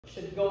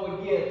should go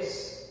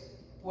against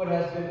what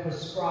has been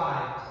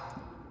prescribed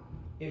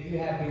if you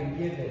have been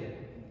given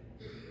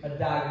a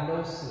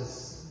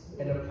diagnosis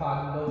and a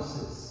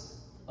prognosis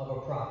of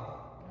a problem.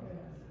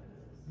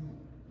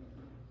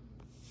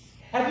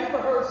 Have you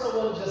ever heard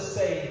someone just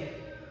say,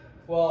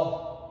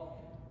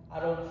 well, I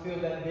don't feel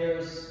that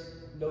there's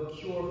no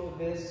cure for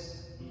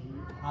this.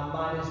 I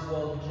might as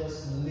well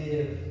just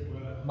live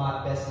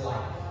my best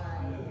life.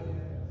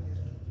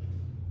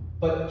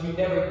 But you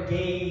never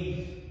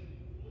gave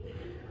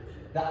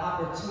the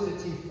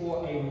opportunity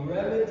for a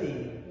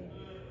remedy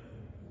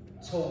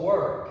to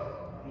work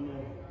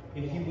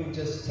if you would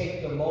just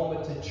take the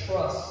moment to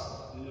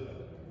trust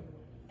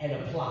and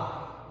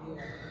apply.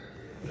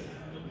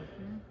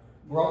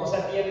 We're almost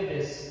at the end of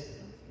this.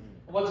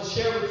 I want to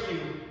share with you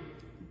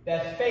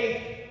that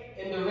faith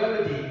in the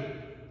remedy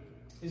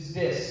is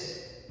this.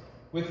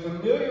 With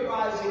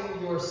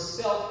familiarizing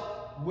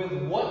yourself with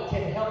what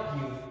can help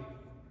you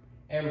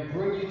and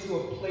bring you to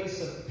a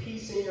place of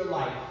peace in your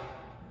life,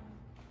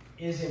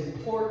 is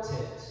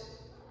important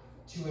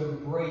to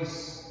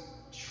embrace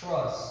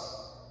trust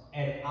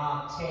and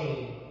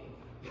obtain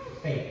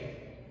faith.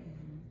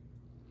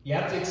 You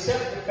have to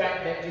accept the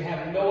fact that you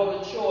have no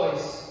other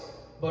choice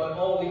but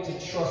only to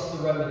trust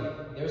the remedy.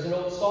 There's an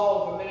old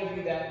song for many of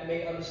you that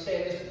may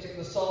understand this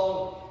particular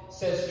song. It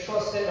says,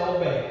 trust and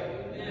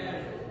obey.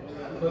 Amen.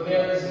 For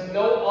there is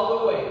no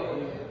other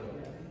way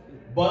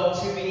but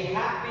to be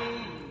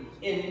happy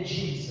in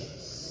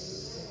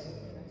Jesus.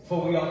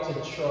 For we ought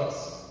to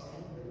trust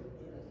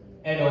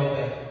and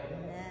obey.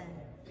 Amen.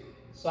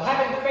 So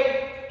having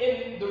faith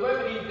in the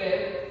remedy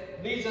then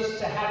leads us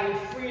to having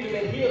freedom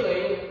and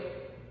healing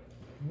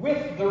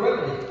with the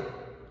remedy.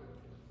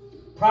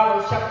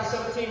 Proverbs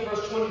chapter 17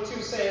 verse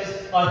 22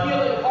 says, a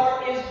healing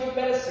heart is good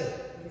medicine.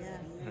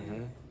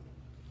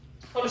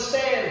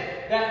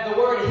 Understand that the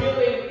word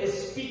healing is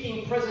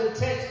speaking present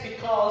tense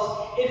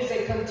because it is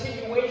a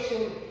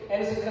continuation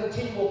and is a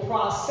continual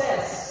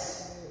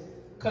process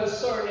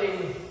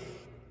concerning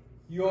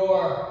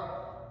your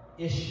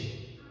issue.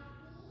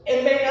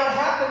 It may not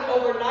happen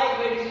overnight,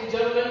 ladies and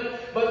gentlemen,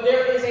 but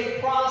there is a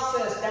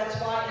process. That's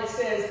why it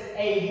says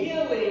a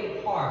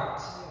healing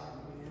heart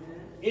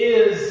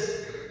is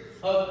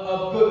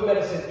of good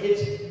medicine.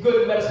 It's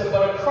good medicine,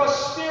 but a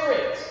crushed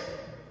spirit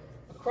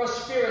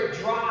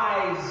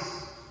dries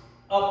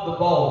up the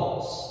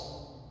bones.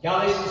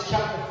 Galatians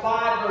chapter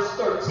 5 verse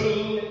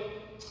 13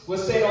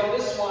 was said on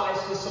this wise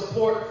to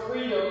support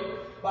freedom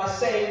by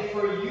saying,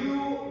 for you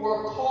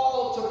were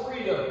called to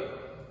freedom,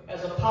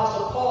 as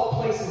Apostle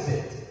Paul places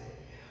it.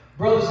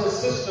 Brothers and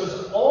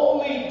sisters,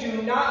 only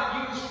do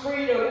not use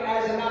freedom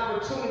as an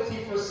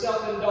opportunity for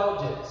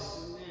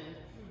self-indulgence,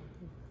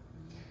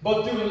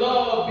 but through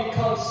love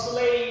become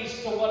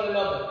slaves to one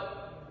another.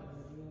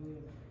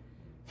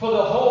 For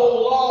the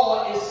whole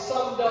law is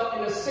summed up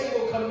in a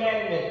single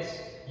commandment.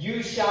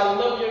 You shall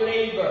love your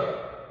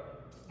neighbor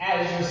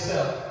as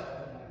yourself.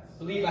 I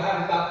believe I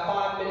have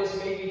about 5 minutes,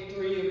 maybe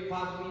 3,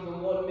 possibly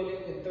even 1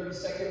 minute and 30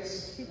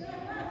 seconds.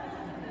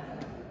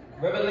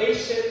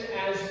 Revelation,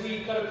 as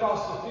we cut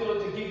across the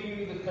field to give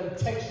you the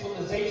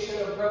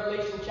contextualization of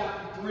Revelation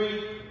chapter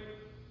 3,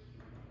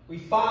 we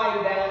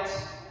find that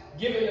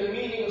given the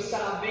meaning of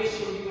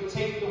salvation, you would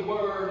take the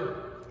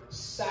word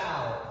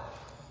salve.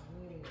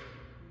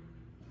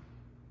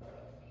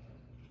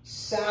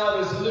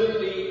 Salve is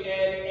literally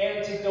an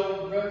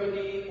antidote,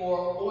 remedy,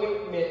 or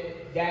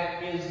ointment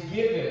that is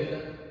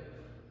given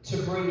to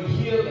bring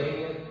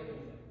healing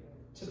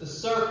to the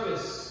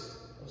surface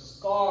of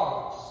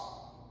scars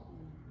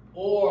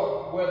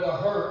or where the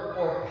hurt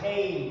or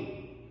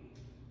pain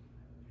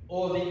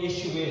or the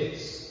issue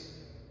is.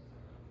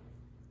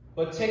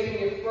 But taking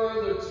it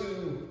further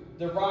to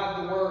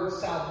derive the word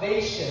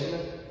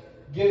salvation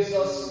gives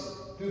us,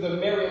 through the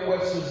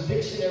Merriam-Webster's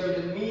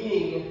dictionary, the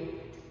meaning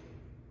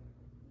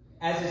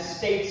as it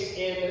states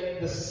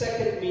in the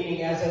second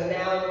meaning as a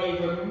noun,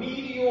 a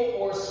remedial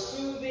or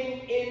soothing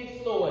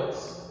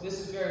influence. This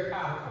is very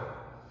powerful.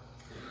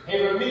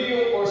 A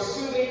remedial or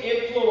soothing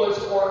influence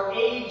or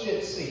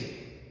agency.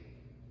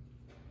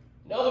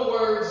 In other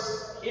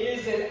words, it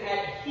is an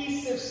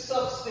adhesive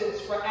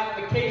substance for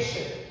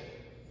application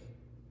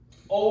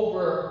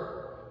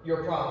over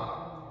your problem.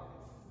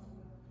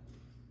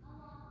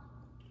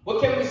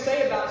 What can we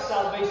say about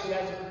salvation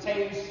as it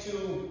pertains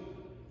to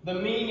the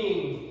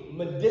meaning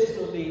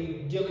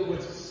medicinally dealing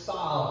with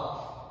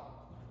salve?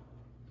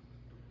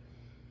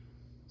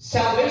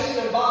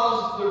 Salvation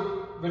involves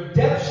the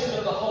redemption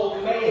of the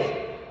whole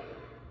man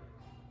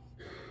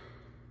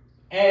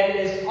and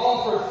is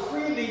offered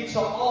freely to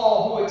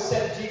all who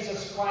accept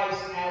Jesus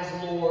Christ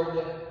as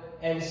Lord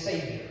and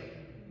Savior.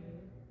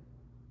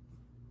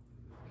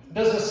 It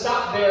doesn't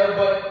stop there,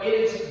 but in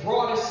its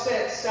broadest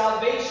sense,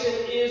 salvation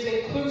is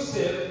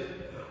inclusive,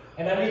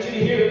 and I need you to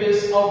hear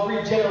this, of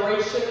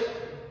regeneration,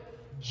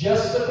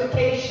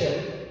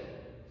 justification,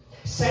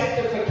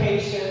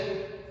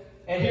 sanctification,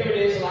 and here it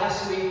is,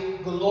 lastly,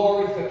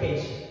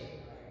 glorification.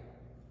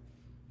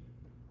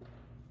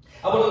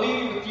 I want to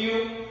leave you with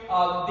you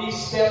these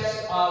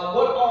steps,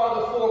 what are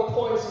the 4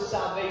 points of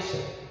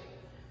salvation?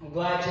 I'm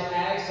glad you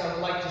asked. I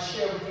would like to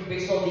share with you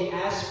based on the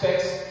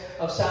aspects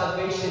of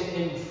salvation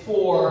in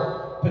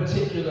 4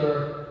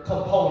 particular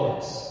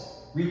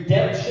components: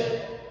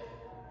 redemption,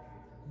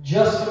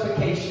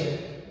 justification,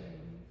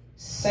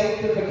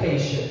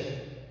 sanctification,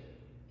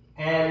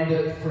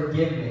 and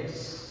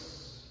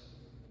forgiveness.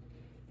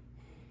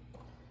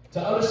 To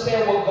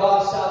understand what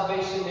God's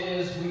salvation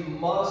is, we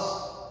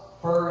must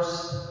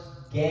first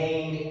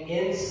gain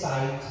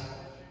insight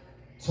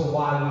to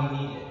why we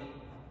need it.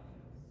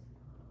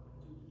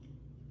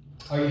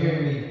 Are you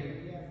hearing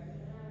me?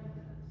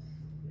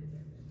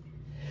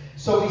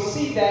 So we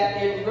see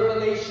that in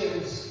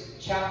Revelations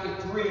chapter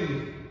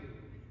 3,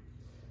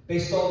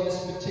 based on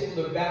this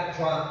particular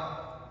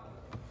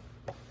backdrop,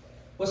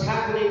 what's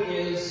happening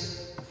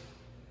is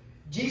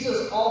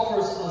Jesus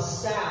offers a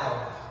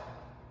salve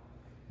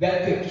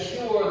that could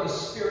cure the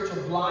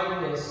spiritual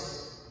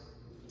blindness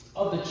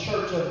of the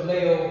church of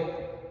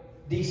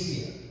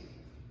Laodicea.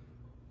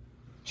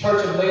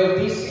 Church of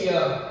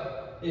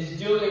Laodicea is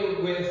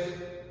dealing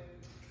with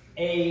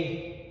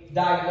a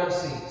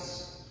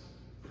diagnosis.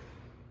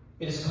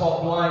 It is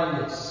called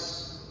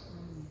blindness.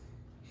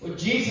 What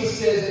Jesus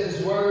says in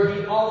his word,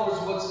 he offers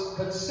what's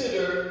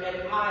considered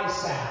an eye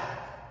salve.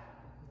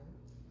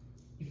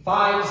 He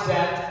finds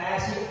that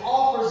as he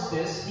offers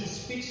this, he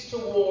speaks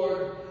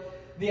toward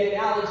the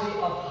analogy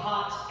of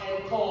hot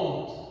and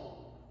cold.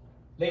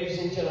 Ladies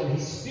and gentlemen,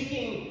 he's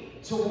speaking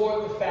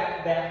toward the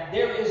fact that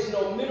there is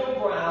no middle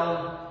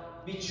ground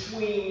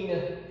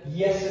between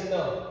yes and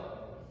no.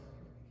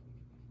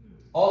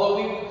 Although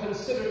we would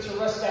consider to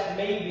rest at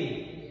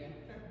maybe,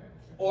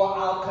 or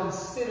I'll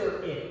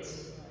consider it,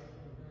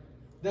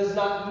 does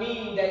not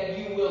mean that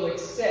you will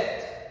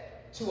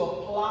accept to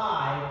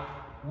apply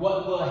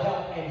what will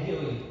help and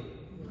heal you.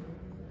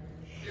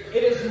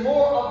 It is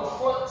more of a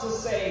front to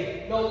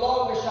say, no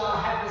longer shall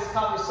I have this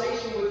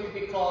conversation with you,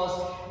 because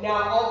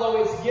now,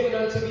 although it's given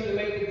unto me to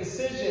make the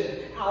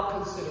decision, I'll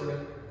consider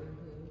it.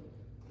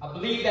 I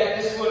believe that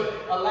this would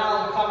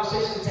allow the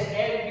conversation to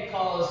end,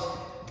 because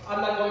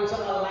I'm not going to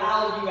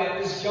allow you at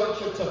this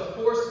juncture to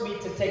force me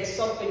to take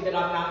something that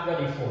I'm not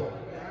ready for.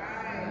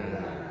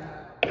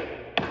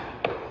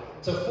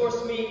 To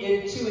force me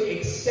into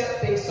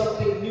accepting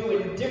something new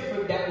and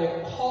different that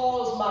will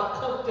cause my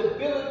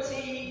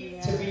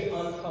comfortability to be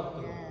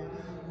uncomfortable.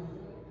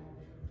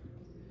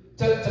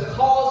 To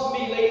cause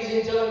me, ladies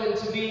and gentlemen,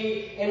 to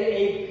be in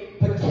a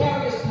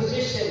precarious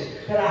position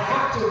that I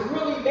have to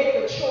really make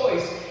a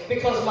choice,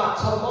 because my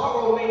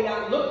tomorrow may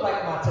not look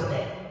like my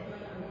today.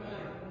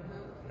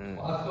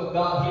 I feel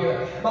God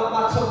here.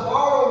 My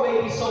tomorrow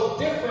may be so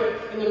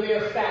different in the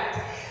mere fact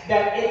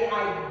that if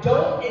I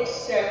don't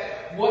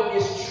accept what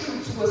is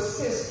true to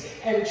assist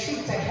and true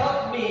to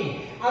help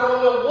me, I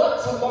don't know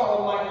what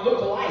tomorrow might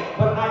look like,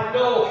 but I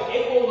know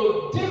it will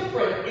look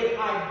different if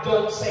I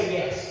don't say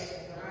yes.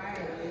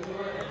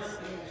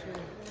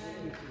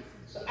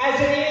 So as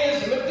it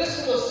is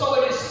medicinal,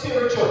 so it is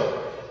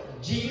spiritual.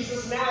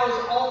 Jesus now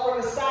is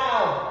offering a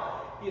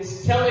salve. He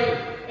is telling,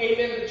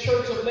 amen, the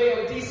church of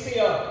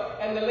Laodicea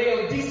and the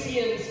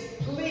Laodiceans,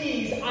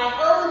 please, I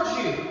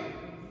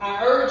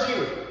urge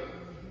you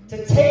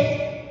to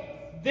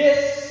take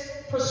this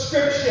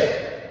prescription.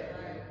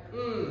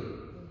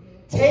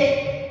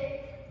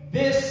 Take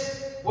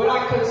this, what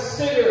I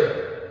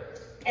consider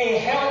a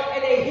help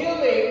and a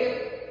healing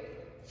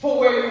for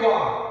where you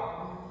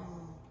are.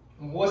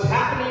 And what's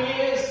happening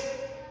is,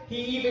 he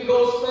even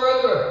goes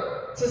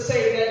further to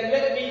say that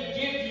let me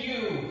give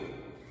you,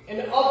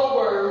 in other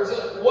words,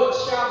 what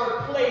shall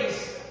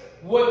replace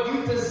what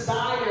you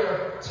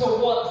desire to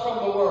want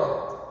from the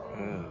world.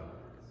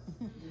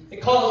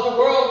 Because the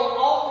world will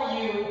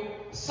offer you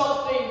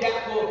something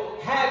that will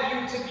have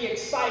you to be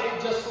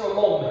excited just for a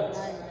moment,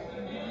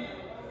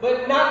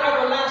 but not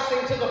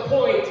everlasting to the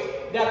point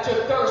that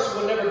your thirst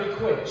will never be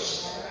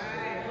quenched.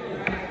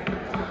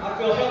 I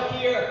feel help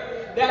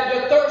here, that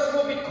your thirst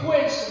will be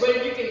quenched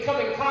when you can come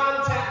in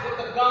contact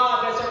with the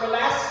God that's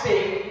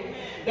everlasting,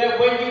 that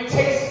when you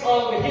taste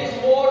of his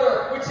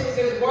water, which is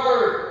his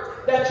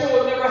word, that you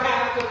will never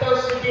have to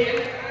thirst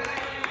again.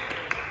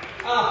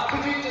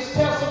 Could you just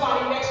tell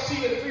somebody next to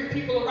you, 3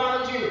 people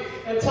around you,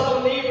 and tell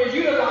them, neighbor,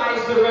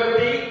 utilize the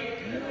remedy.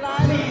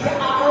 Please,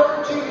 I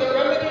urge you, the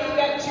remedy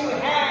that you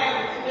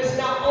have is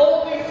not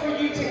only for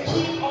you to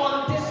keep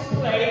on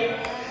display,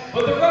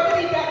 but the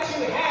remedy that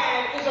you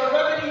have is a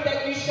remedy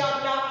that you shall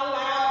not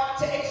allow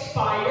to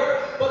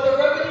expire, but the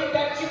remedy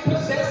that you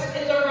possess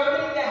is a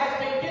remedy that has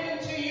been given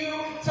to you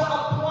to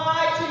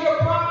apply to your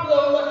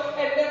problem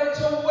and never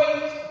to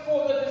wait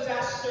for the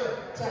disaster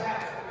to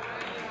happen.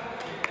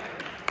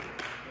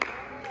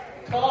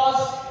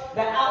 Because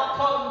the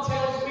outcome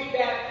tells me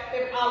that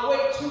if I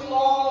wait too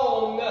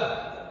long,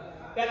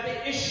 that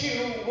the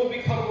issue will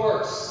become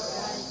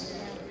worse.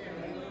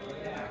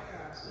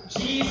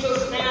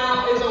 Jesus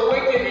now is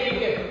awakening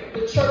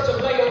the church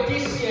of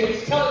Laodicea.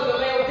 He's telling the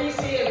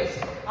Laodiceans,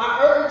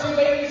 I urge you,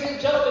 ladies and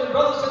gentlemen,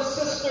 brothers and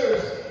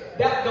sisters,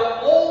 that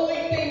the only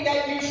thing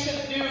that you you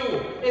should do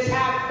is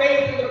have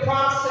faith in the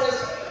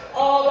process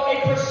of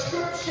a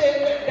prescription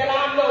that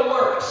I know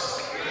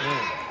works.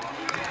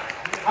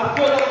 I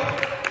feel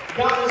like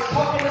God is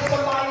talking to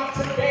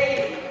somebody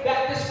today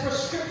that this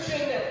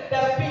prescription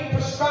that's being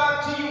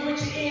prescribed to you,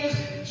 which is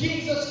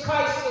Jesus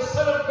Christ, the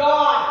Son of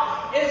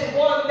God, is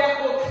one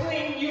that will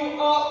clean you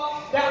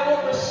up, that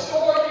will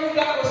restore you,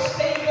 that will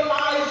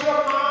stabilize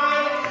your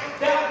mind,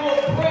 that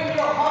will bring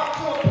your heart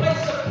to a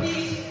place of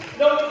peace.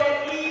 Know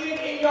that even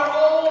in your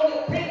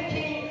own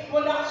thinking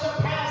will not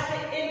surpass the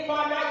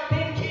infinite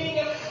thinking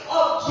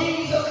of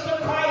Jesus the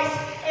Christ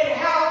and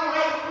how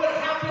life would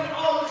happen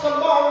on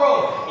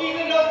tomorrow.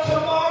 Even though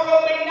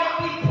tomorrow may not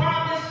be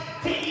promised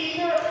to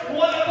either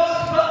one of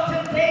us,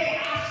 but today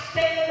I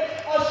stand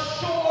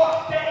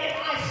assured that if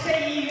I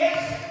say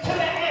yes to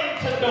the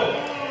antidote,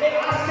 if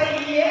I say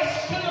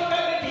yes to the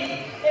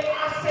remedy, if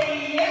I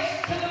say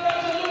yes to the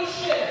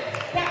resolution,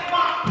 that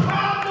my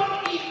problem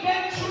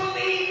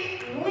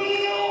eventually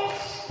will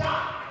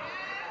stop.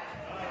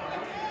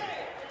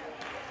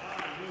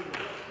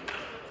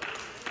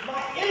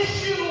 My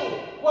issue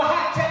will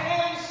have to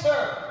answer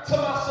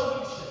to my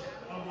solution.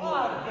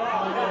 Oh,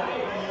 God,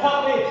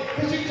 help me.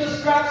 Could you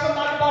just grab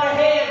somebody by the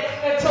hand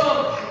and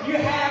tell them, you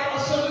have a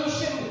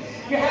solution.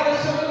 You have a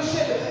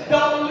solution.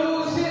 Don't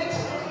lose it.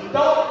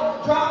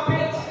 Don't drop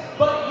it,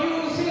 but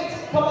use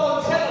it. Come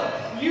on, tell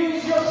them.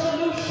 Use your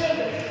solution.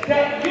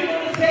 That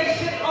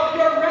utilization of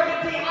your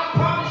remedy, I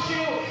promise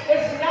you,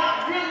 is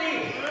not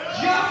really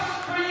just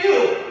for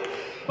you.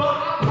 But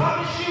I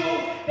promise you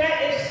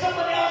that if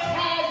someone else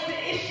has the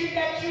issue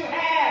that you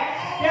have,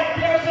 that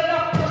there's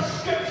enough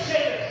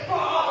prescription for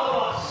all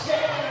of us.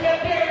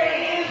 That there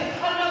is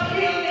enough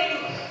healing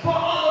for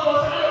all of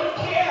us. I don't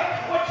care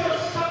what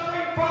you're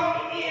suffering from.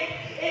 If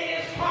it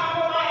is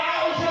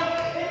fibromyalgia,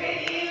 if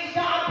it is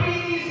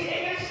diabetes,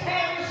 if it's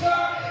cancer,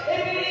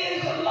 if it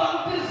is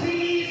lung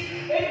disease,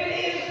 if it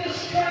is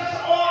distress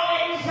or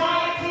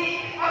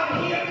anxiety,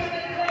 I'm here to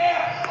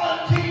declare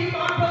unto you,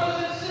 my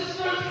brothers and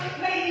sisters,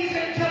 ladies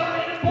and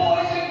gentlemen,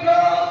 boys and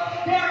girls,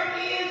 there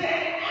is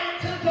an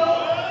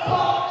antidote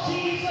called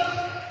Jesus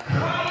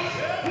Christ.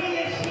 He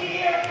is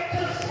here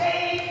to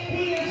save.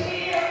 He is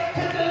here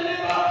to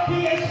deliver. He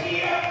is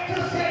here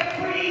to set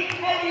free.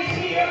 And He's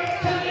here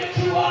to lift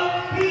you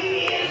up.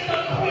 He is the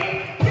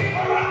quick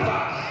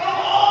picker-upper of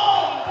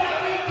all that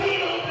we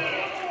deal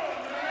with.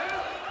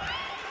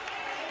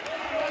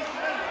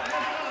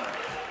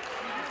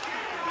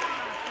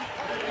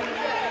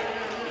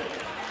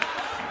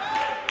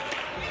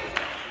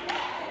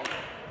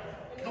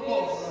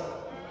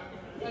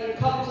 And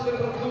come to the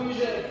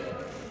conclusion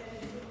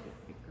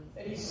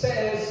that he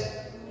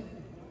says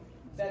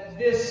that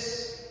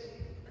this,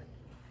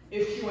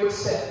 if you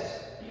accept,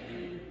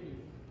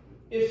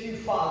 if you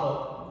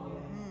follow,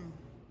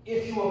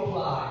 if you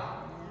apply,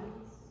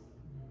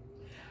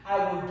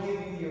 I will give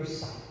you your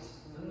sight.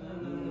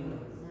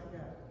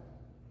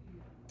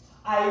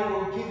 I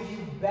will give you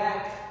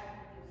back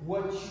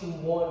what you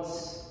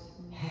once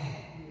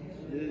had.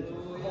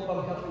 I hope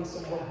I'm helping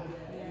someone.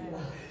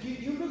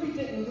 You really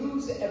didn't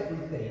lose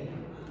everything.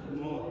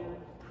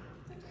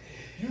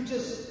 You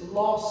just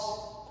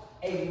lost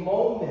a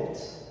moment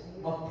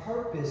of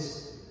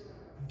purpose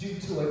due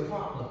to a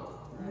problem.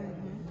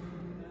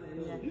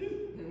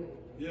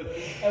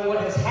 And what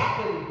has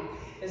happened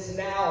is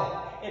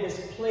now it has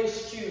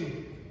placed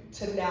you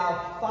to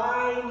now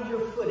find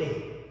your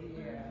footing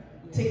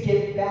to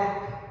get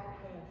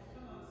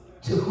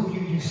back to who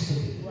you used to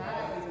be.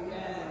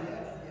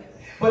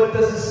 But it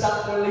doesn't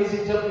stop there, ladies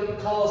and gentlemen,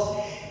 because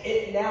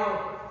it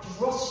now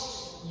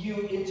thrusts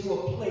you into a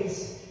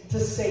place to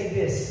say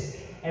this.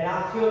 And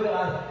I feel that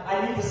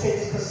I need to say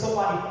this because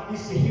somebody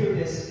needs to hear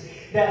this.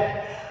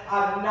 That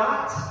I'm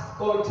not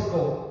going to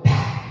go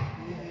back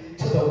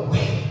to the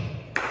way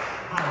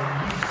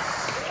I used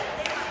to.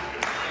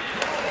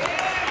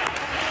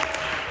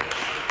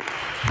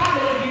 How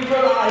many of you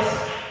realize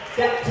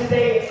that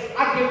today I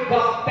give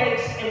God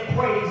thanks and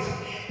praise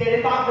that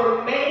if I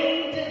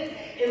remained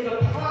in the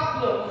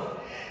problem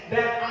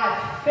that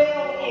I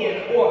fell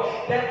in, or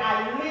that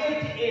I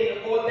lived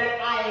in, or that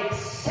I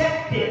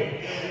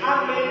accepted,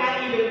 I may not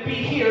even be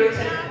here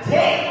tonight.